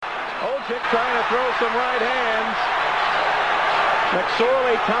Odjick trying to throw some right hands.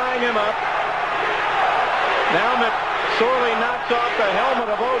 McSorley tying him up. Now McSorley knocks off the helmet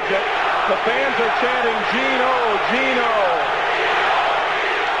of Odjick. The fans are chanting, Gino, Gino.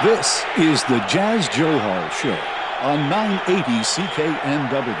 This is the Jazz Joe Hall Show on 980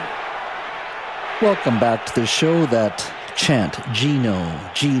 CKNW. Welcome back to the show. That chant, Gino,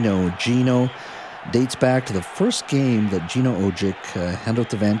 Gino, Gino, dates back to the first game that Gino Odjick handled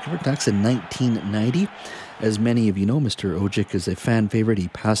the Vancouver Canucks in 1990. As many of you know, Mr. Odjick is a fan favorite. He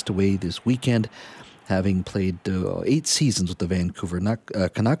passed away this weekend, having played 8 seasons with the Vancouver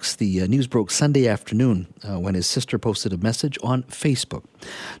Canucks. The news broke Sunday afternoon when his sister posted a message on Facebook.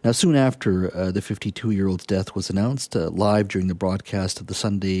 Now, soon after the 52-year-old's death was announced, live during the broadcast of the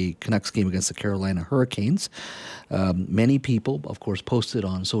Sunday Canucks game against the Carolina Hurricanes, many people, of course, posted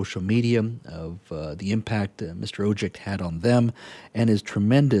on social media of the impact Mr. Odjick had on them and his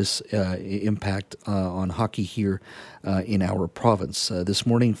tremendous impact on hockey here in our province. This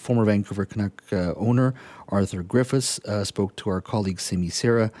morning, former Vancouver Canuck owner Arthur Griffiths spoke to our colleague Simi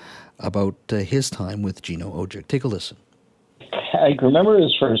Serra about his time with Gino Odjick. Take a listen. I remember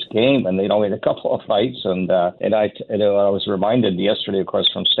his first game, and we had a couple of fights, and I was reminded yesterday, of course,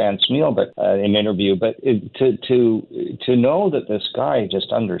 from Stan Smeal, but in an interview. But to know that this guy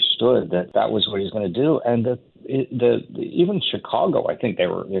just understood that was what he was going to do, and even Chicago, I think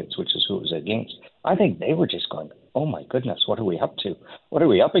which is who it was against. I think they were just going, oh my goodness, what are we up to? What are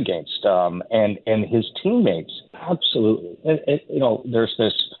we up against? And his teammates, absolutely. There's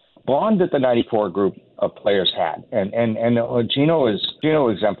this bond that the '94 group of players had, and Gino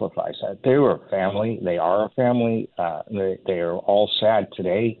exemplifies that. They were a family. They are a family. They are all sad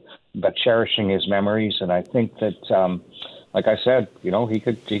today, but cherishing his memories. And I think that, like I said,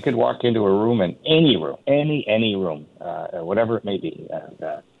 he could walk into a room, in any room, any room, whatever it may be.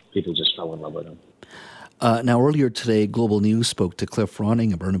 People just fell in love with him. Now, earlier today, Global News spoke to Cliff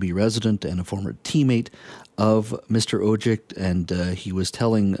Ronning, a Burnaby resident and a former teammate of Mr. Odjick, and he was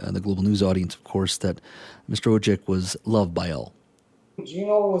telling the Global News audience, of course, that Mr. Odjick was loved by all.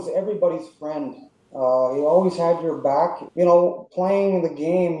 Gino was everybody's friend. He always had your back. Playing the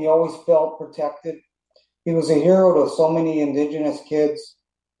game, he always felt protected. He was a hero to so many Indigenous kids.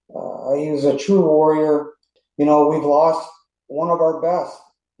 He was a true warrior. We've lost one of our best,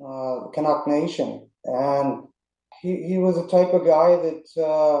 Canuck Nation. And he was the type of guy that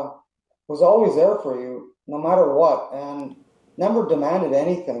was always there for you, no matter what, and never demanded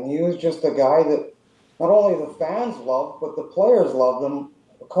anything. He was just a guy that not only the fans loved, but the players loved him,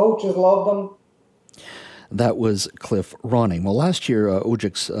 the coaches loved him. That was Cliff Ronning. Well, last year,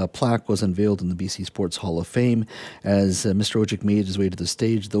 Odjick's plaque was unveiled in the BC Sports Hall of Fame. As Mr. Odjick made his way to the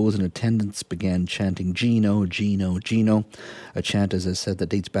stage, those in attendance began chanting Gino, Gino, Gino, a chant, as I said, that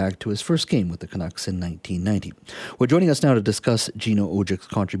dates back to his first game with the Canucks in 1990. Well, joining us now to discuss Gino Odjick's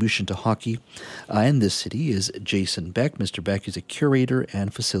contribution to hockey and this city is Jason Beck. Mr. Beck is a curator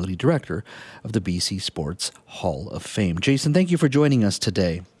and facility director of the BC Sports Hall of Fame. Jason, thank you for joining us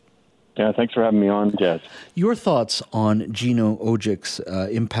today. Yeah, thanks for having me on, Jazz. Your thoughts on Gino Odjick's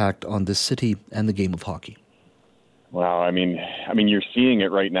impact on this city and the game of hockey? Well, I mean, you're seeing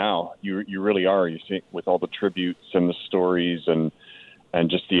it right now. You really are. You see it with all the tributes and the stories and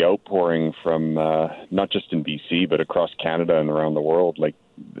just the outpouring from not just in BC but across Canada and around the world. Like,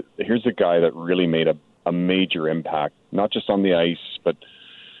 here's a guy that really made a major impact, not just on the ice, but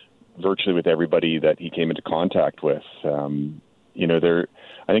virtually with everybody that he came into contact with.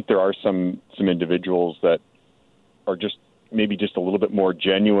 I think there are some individuals that are just maybe just a little bit more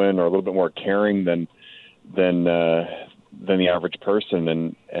genuine or a little bit more caring than the average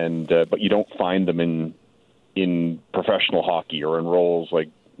person, but you don't find them in professional hockey or in roles like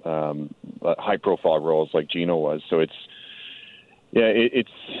high profile roles like Gino was. So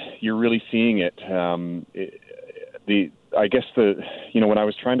you're really seeing it. When I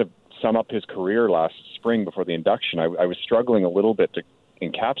was trying to sum up his career last spring before the induction, I was struggling a little bit to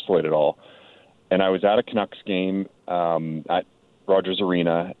encapsulate it all. And I was at a Canucks game at Rogers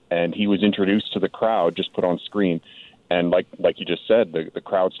Arena, and he was introduced to the crowd, just put on screen. And like you just said, the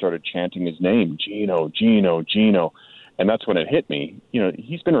crowd started chanting his name, Gino, Gino, Gino. And that's when it hit me.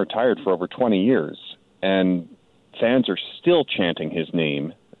 He's been retired for over 20 years, and fans are still chanting his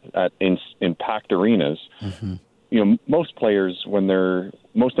name in packed arenas. Mm-hmm. Most players,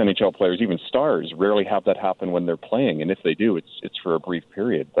 most NHL players, even stars, rarely have that happen when they're playing. And if they do, it's for a brief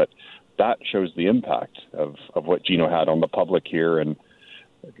period. But that shows the impact of what Gino had on the public here and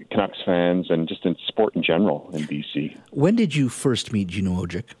Canucks fans and just in sport in general in BC. When did you first meet Gino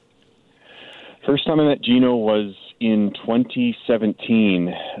Odjick? First time I met Gino was in 2017,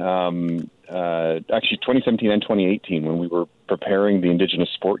 actually 2017 and 2018, when we were preparing the Indigenous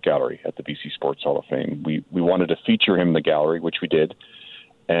Sport Gallery at the BC Sports Hall of Fame. We wanted to feature him in the gallery, which we did,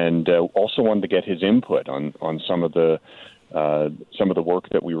 and also wanted to get his input on some of the work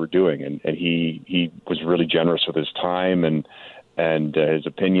that we were doing. And he was really generous with his time and his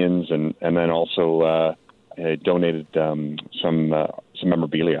opinions, and then also donated some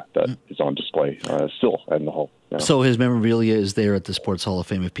memorabilia that is on display still in the hall. Yeah. So his memorabilia is there at the Sports Hall of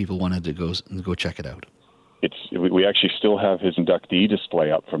Fame if people wanted to go check it out. We actually still have his inductee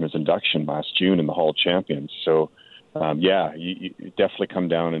display up from his induction last June in the Hall of Champions. So you definitely come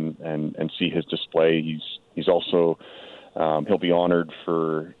down and see his display. He's also he'll be honored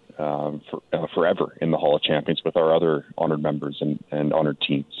for forever in the Hall of Champions with our other honored members and honored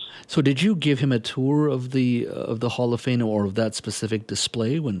teams. So did you give him a tour of the Hall of Fame or of that specific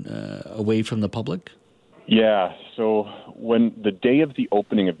display when away from the public? Yeah. So when the day of the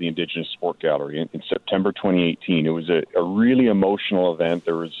opening of the Indigenous Sport Gallery in September 2018, it was a really emotional event.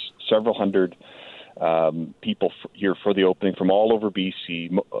 There was several hundred people here for the opening from all over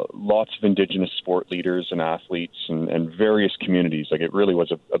BC, lots of Indigenous sport leaders and athletes and various communities. Like, it really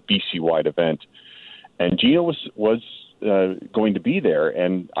was a BC-wide event. And Gino was going to be there,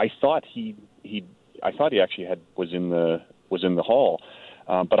 and I thought he actually was in the hall.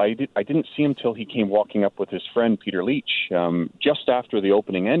 But I didn't see him till he came walking up with his friend Peter Leach just after the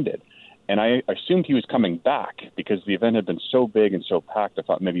opening ended. And I assumed he was coming back because the event had been so big and so packed. I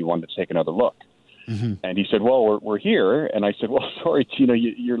thought maybe he wanted to take another look. Mm-hmm. And he said, "Well, we're here." And I said, "Well, sorry, Gino,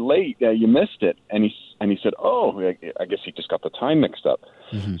 you're late. You missed it." And he said, "Oh, I guess he just got the time mixed up."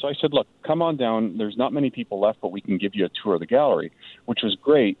 Mm-hmm. So I said, "Look, come on down. There's not many people left, but we can give you a tour of the gallery," which was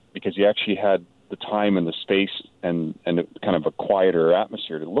great because he actually had the time and the space and kind of a quieter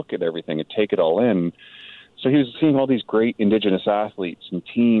atmosphere to look at everything and take it all in. So he was seeing all these great Indigenous athletes and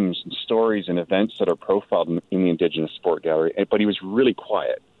teams and stories and events that are profiled in the Indigenous Sport Gallery, but he was really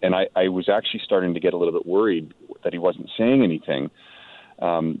quiet. And I was actually starting to get a little bit worried that he wasn't saying anything,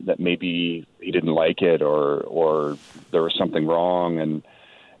 that maybe he didn't like it or there was something wrong. And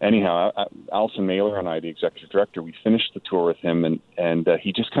anyhow, Alison Naylor and I, the executive director, we finished the tour with him, and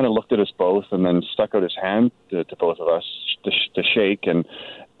he just kind of looked at us both and then stuck out his hand to both of us to shake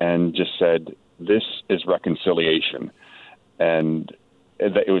and just said, "This is reconciliation." And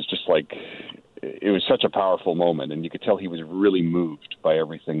it was just like, it was such a powerful moment, and you could tell he was really moved by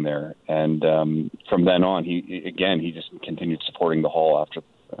everything there. And from then on, he just continued supporting the hall after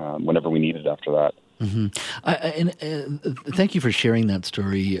whenever we needed after that. Mm-hmm. And thank you for sharing that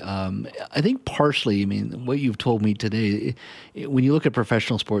story. I think partially, what you've told me today, when you look at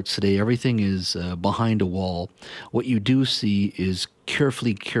professional sports today, everything is behind a wall. What you do see is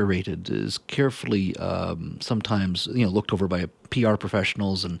carefully curated, is carefully sometimes looked over by PR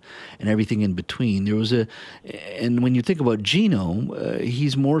professionals and everything in between. And when you think about Gino,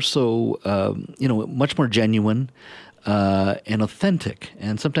 he's more so, much more genuine. And authentic,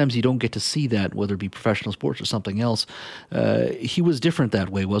 and sometimes you don't get to see that, whether it be professional sports or something else. He was different that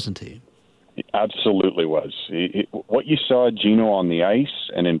way, wasn't he? He absolutely was. What you saw Gino on the ice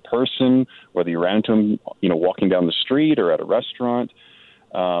and in person, whether you ran into him, walking down the street or at a restaurant,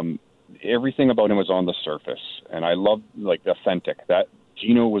 everything about him was on the surface. And I love authentic. That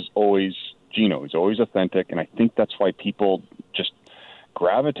Gino was always Gino. He's always authentic, and I think that's why people just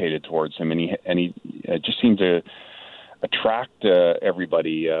gravitated towards him, and he just seemed to attract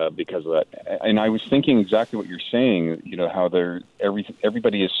everybody because of that. And I was thinking exactly what you're saying, how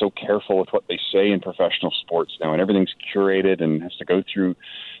everybody is so careful with what they say in professional sports now, and everything's curated and has to go through,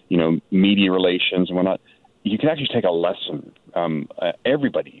 media relations and whatnot. You can actually take a lesson.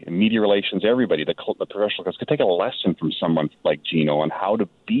 Everybody, media relations, everybody, the professional guys could take a lesson from someone like Gino on how to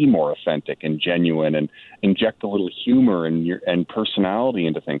be more authentic and genuine and inject a little humor and personality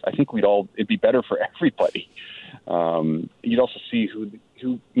into things. I think it'd be better for everybody. You'd also see who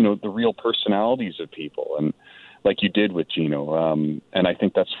the real personalities of people, and like you did with Gino. And I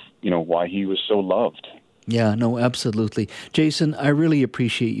think that's why he was so loved. Yeah, no, absolutely. Jason, I really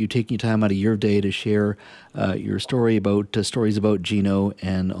appreciate you taking time out of your day to share your stories about Gino,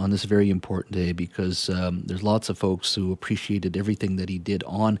 and on this very important day, because there's lots of folks who appreciated everything that he did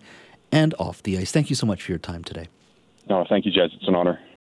on and off the ice. Thank you so much for your time today. No, thank you, Jez. It's an honor.